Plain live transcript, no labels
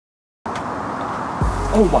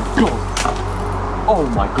Oh my God. Oh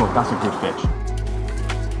my God, that's a good fish.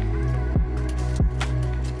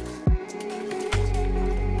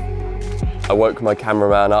 I woke my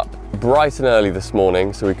cameraman up bright and early this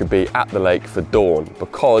morning so we could be at the lake for dawn,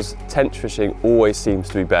 because tench fishing always seems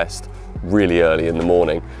to be best really early in the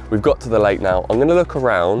morning. We've got to the lake now. I'm going to look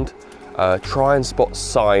around, try and spot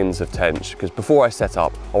signs of tench, because before I set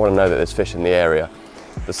up I want to know that there's fish in the area.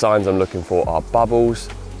 The signs I'm looking for are bubbles,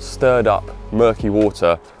 stirred up murky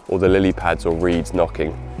water, or the lily pads or reeds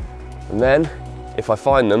knocking. And then if I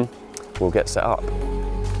find them, we'll get set up.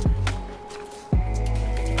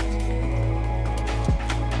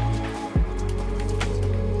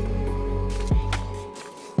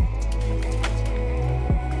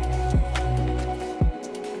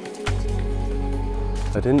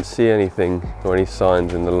 I didn't see anything or any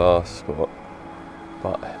signs in the last spot,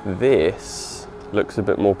 but this looks a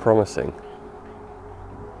bit more promising.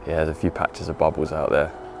 Yeah, there's a few patches of bubbles out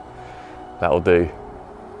there. That'll do.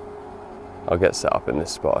 I'll get set up in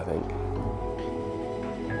this spot, I think.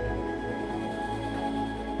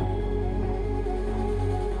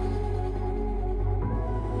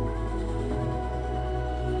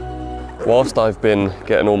 Whilst I've been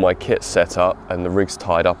getting all my kit set up and the rigs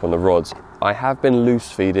tied up on the rods, I have been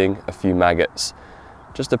loose feeding a few maggots.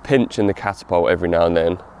 Just a pinch in the catapult every now and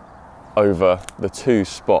then over the 2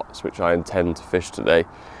 spots which I intend to fish today.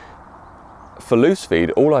 For loose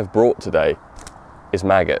feed, all I've brought today is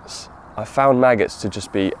maggots. I found maggots to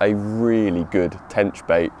just be a really good tench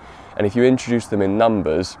bait, and if you introduce them in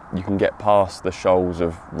numbers, you can get past the shoals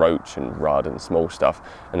of roach and rudd and small stuff,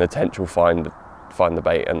 and the tench will find the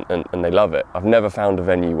bait and they love it. I've never found a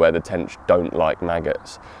venue where the tench don't like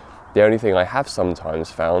maggots. The only thing I have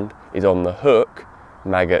sometimes found is on the hook,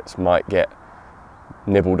 maggots might get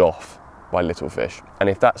nibbled off by little fish. And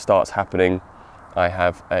if that starts happening, I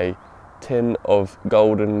have a tin of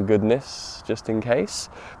golden goodness just in case,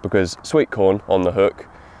 because sweet corn on the hook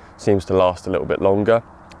seems to last a little bit longer.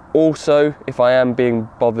 Also, if I am being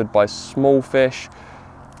bothered by small fish,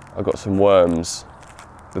 I've got some worms.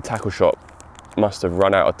 The tackle shop must have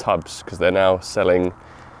run out of tubs because they're now selling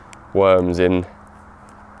worms in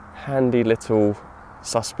handy little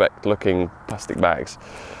suspect looking plastic bags.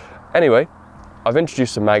 Anyway, I've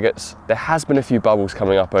introduced some maggots. There has been a few bubbles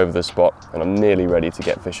coming up over the spot and I'm nearly ready to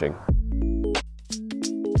get fishing.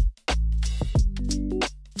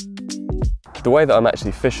 The way that I'm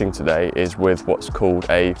actually fishing today is with what's called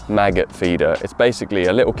a maggot feeder. It's basically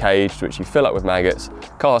a little cage which you fill up with maggots,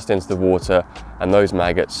 cast into the water, and those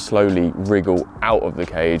maggots slowly wriggle out of the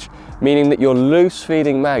cage, meaning that you're loose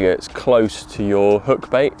feeding maggots close to your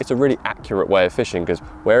hook bait. It's a really accurate way of fishing because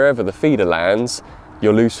wherever the feeder lands,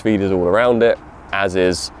 your loose feed is all around it, as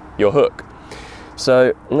is your hook.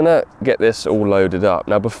 So I'm gonna get this all loaded up.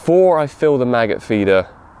 Now before I fill the maggot feeder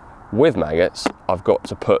with maggots, I've got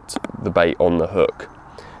to put the bait on the hook.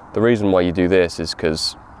 The reason why you do this is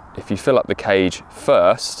because if you fill up the cage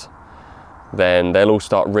first, then they'll all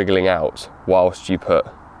start wriggling out whilst you put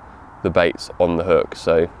the baits on the hook.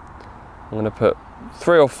 So I'm going to put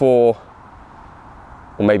 3 or 4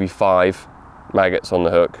 or maybe 5 maggots on the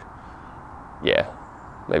hook. Yeah,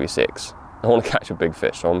 maybe 6. I want to catch a big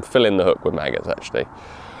fish, so I'm filling the hook with maggots actually.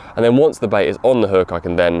 And then once the bait is on the hook, I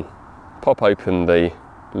can then pop open the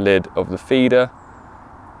lid of the feeder,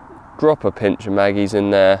 drop a pinch of maggies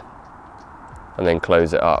in there, and then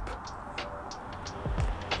close it up.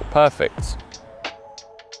 Perfect.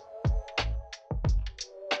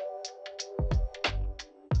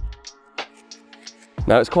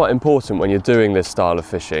 Now it's quite important when you're doing this style of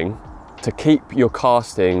fishing to keep your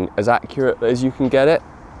casting as accurate as you can get it.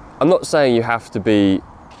 I'm not saying you have to be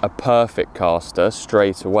a perfect caster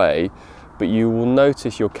straight away, but you will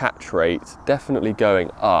notice your catch rate definitely going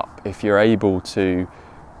up if you're able to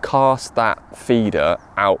cast that feeder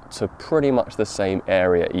out to pretty much the same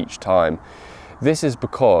area each time. This is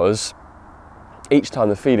because each time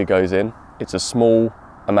the feeder goes in, it's a small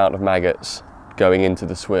amount of maggots going into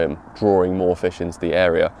the swim, drawing more fish into the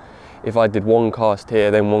area. If I did one cast here,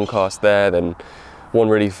 then one cast there, then one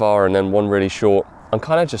really far and then one really short, I'm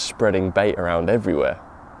kind of just spreading bait around everywhere,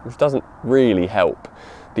 which doesn't really help.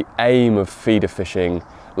 The aim of feeder fishing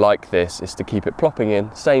like this is to keep it plopping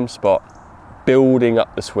in, same spot, building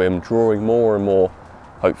up the swim, drawing more and more,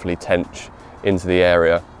 hopefully tench, into the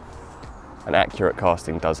area. And accurate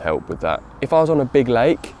casting does help with that. If I was on a big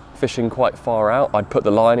lake, fishing quite far out, I'd put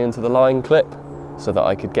the line into the line clip so that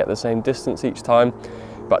I could get the same distance each time.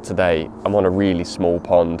 But today, I'm on a really small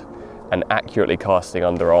pond and accurately casting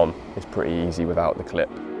under on is pretty easy without the clip.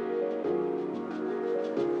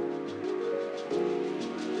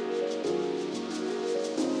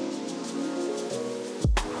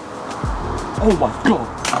 Oh my God.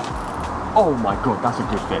 Oh my God, that's a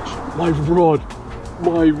good fish. My rod.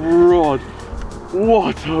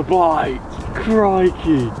 What a bite.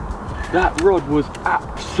 Crikey. That rod was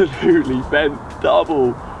absolutely bent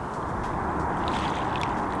double.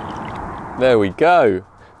 There we go.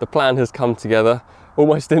 The plan has come together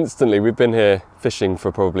almost instantly. We've been here fishing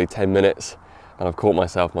for probably 10 minutes and I've caught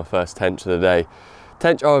myself my first tench of the day.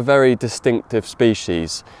 Tench are a very distinctive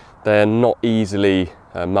species. They're not easily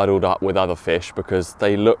muddled up with other fish because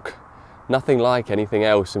they look nothing like anything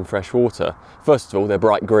else in fresh water. First of all, they're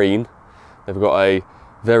bright green. They've got a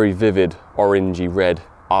very vivid orangey red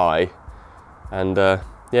eye. And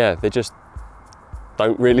yeah, they just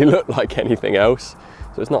don't really look like anything else.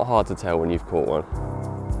 So it's not hard to tell when you've caught one.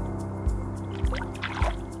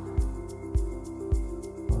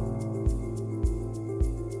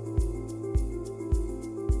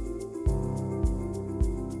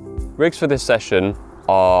 Rigs for this session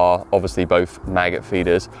are obviously both maggot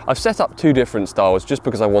feeders. I've set up two different styles just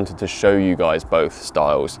because I wanted to show you guys both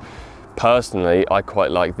styles. Personally, I quite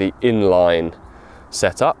like the inline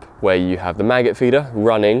setup where you have the maggot feeder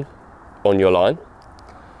running on your line,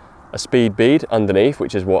 a speed bead underneath,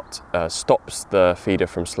 which is what stops the feeder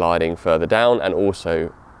from sliding further down, and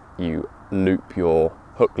also you loop your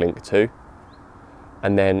hook link to,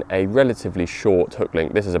 and then a relatively short hook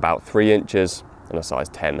link. This is about 3 inches and a size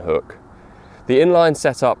 10 hook. The inline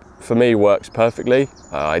setup for me works perfectly.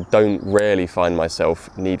 I don't rarely find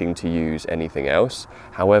myself needing to use anything else.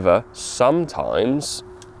 However, sometimes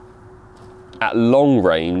at long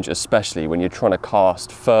range, especially when you're trying to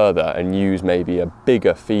cast further and use maybe a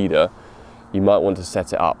bigger feeder, you might want to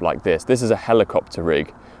set it up like this. This is a helicopter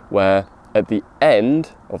rig where at the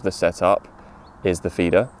end of the setup is the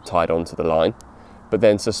feeder tied onto the line, but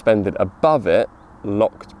then suspended above it,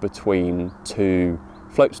 locked between two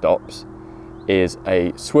float stops, is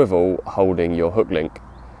a swivel holding your hook link.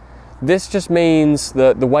 This just means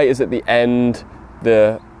that the weight is at the end,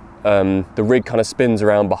 the rig kind of spins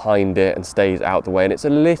around behind it and stays out the way, and it's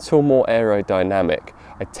a little more aerodynamic.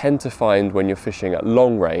 I tend to find when you're fishing at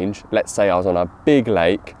long range, let's say I was on a big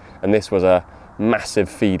lake and this was a massive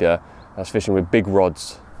feeder, I was fishing with big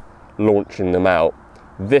rods, launching them out,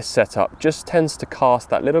 this setup just tends to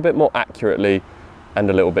cast that little bit more accurately and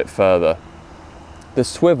a little bit further. The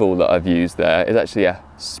swivel that I've used there is actually a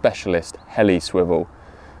specialist heli swivel,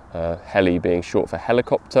 heli being short for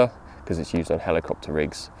helicopter because it's used on helicopter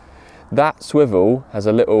rigs. That swivel has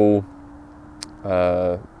a little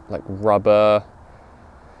like rubber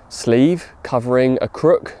sleeve covering a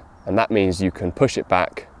crook, and that means you can push it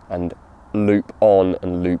back and loop on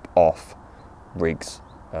and loop off rigs,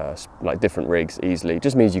 like different rigs easily. It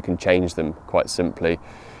just means you can change them quite simply,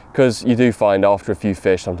 because you do find after a few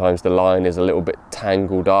fish sometimes the line is a little bit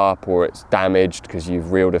tangled up or it's damaged because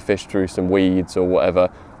you've reeled a fish through some weeds or whatever,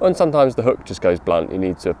 and sometimes the hook just goes blunt. You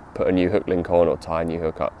need to put a new hook link on or tie a new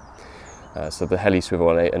hook up. So the heli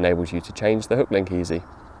swivel enables you to change the hook link easy.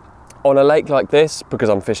 On a lake like this, because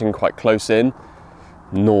I'm fishing quite close in,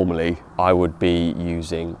 normally I would be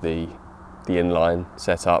using the inline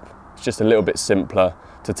setup. It's just a little bit simpler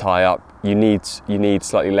to tie up. You need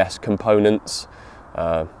slightly less components.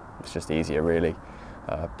 It's just easier really.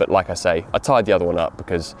 But like I say, I tied the other one up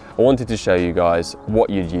because I wanted to show you guys what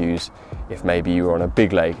you'd use if maybe you were on a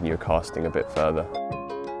big lake and you're casting a bit further.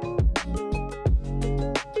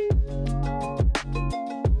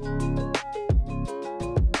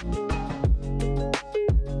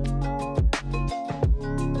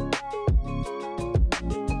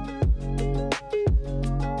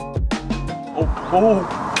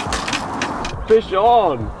 Oh, fish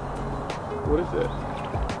on! What is it?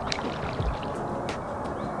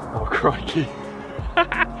 Oh, crikey.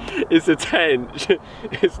 It's a tench.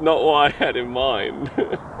 It's not what I had in mind.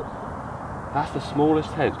 That's the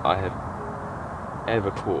smallest tench I have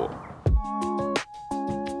ever caught.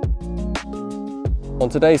 On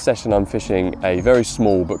today's session, I'm fishing a very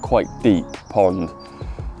small but quite deep pond.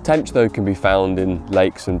 Tench, though, can be found in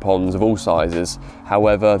lakes and ponds of all sizes.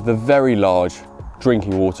 However, the very large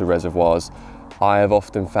drinking water reservoirs I have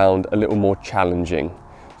often found a little more challenging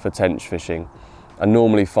for tench fishing. I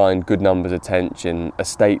normally find good numbers of tench in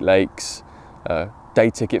estate lakes,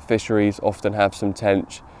 day ticket fisheries often have some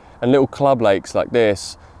tench, and little club lakes like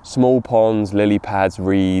this, small ponds, lily pads,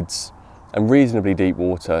 reeds, and reasonably deep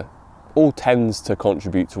water all tends to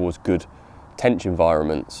contribute towards good tench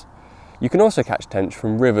environments. You can also catch tench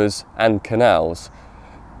from rivers and canals.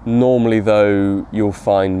 Normally though, you'll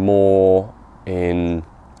find more in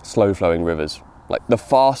slow flowing rivers. Like the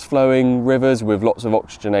fast flowing rivers with lots of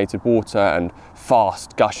oxygenated water and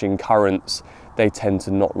fast gushing currents, they tend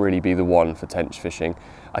to not really be the one for tench fishing.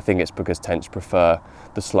 I think it's because tench prefer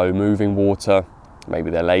the slow moving water, maybe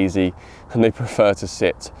they're lazy, and they prefer to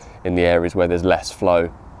sit in the areas where there's less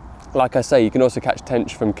flow. Like I say, you can also catch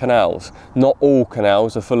tench from canals. Not all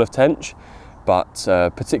canals are full of tench, but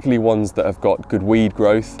particularly ones that have got good weed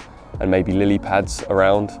growth and maybe lily pads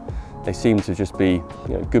around, they seem to just be,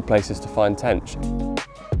 you know, good places to find tench.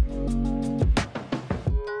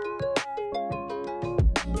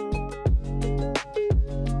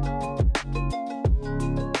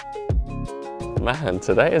 Man,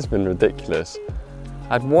 today has been ridiculous.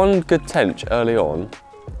 I had one good tench early on,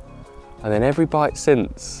 and then every bite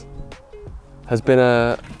since has been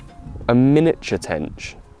a miniature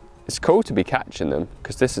tench. It's cool to be catching them,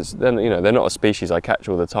 because this is, you know, they're not a species I catch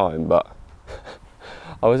all the time, but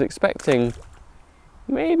I was expecting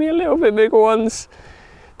maybe a little bit bigger ones.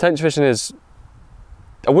 Tench fishing is,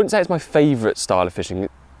 I wouldn't say it's my favourite style of fishing,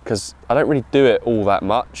 because I don't really do it all that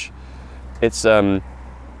much. It's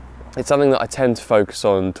something that I tend to focus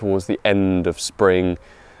on towards the end of spring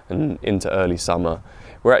and into early summer.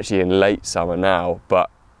 We're actually in late summer now, but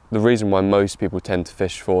the reason why most people tend to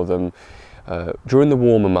fish for them during the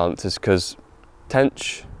warmer months is because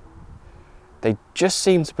tench, they just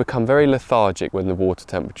seem to become very lethargic when the water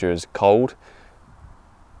temperature is cold.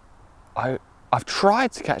 I've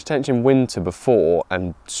tried to catch tench in winter before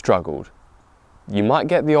and struggled. You might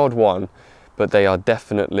get the odd one, but they are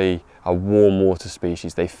definitely a warm water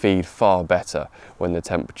species. They feed far better when the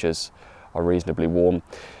temperatures are reasonably warm.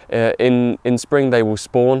 In spring they will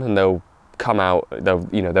spawn and they'll come out,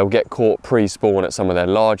 they'll get caught pre-spawn at some of their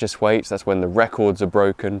largest weights. That's when the records are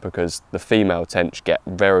broken, because the female tench get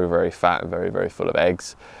very, very fat and very, very full of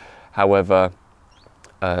eggs. However,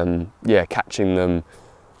 yeah, catching them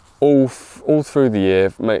all through the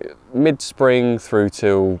year, mid-spring through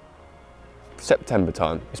till September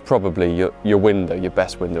time is probably your window, your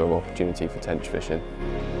best window of opportunity for tench fishing.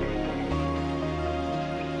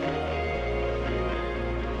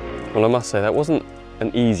 Well, I must say that wasn't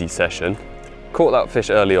an easy session. Caught that fish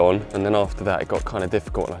early on, and then after that it got kind of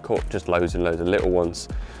difficult, and I caught just loads and loads of little ones.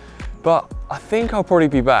 But I think I'll probably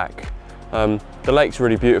be back. The lake's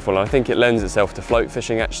really beautiful, and I think it lends itself to float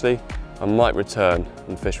fishing actually. I might return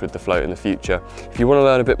and fish with the float in the future. If you want to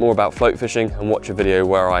learn a bit more about float fishing and watch a video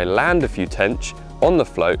where I land a few tench on the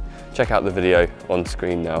float, check out the video on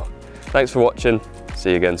screen now. Thanks for watching,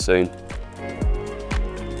 see you again soon.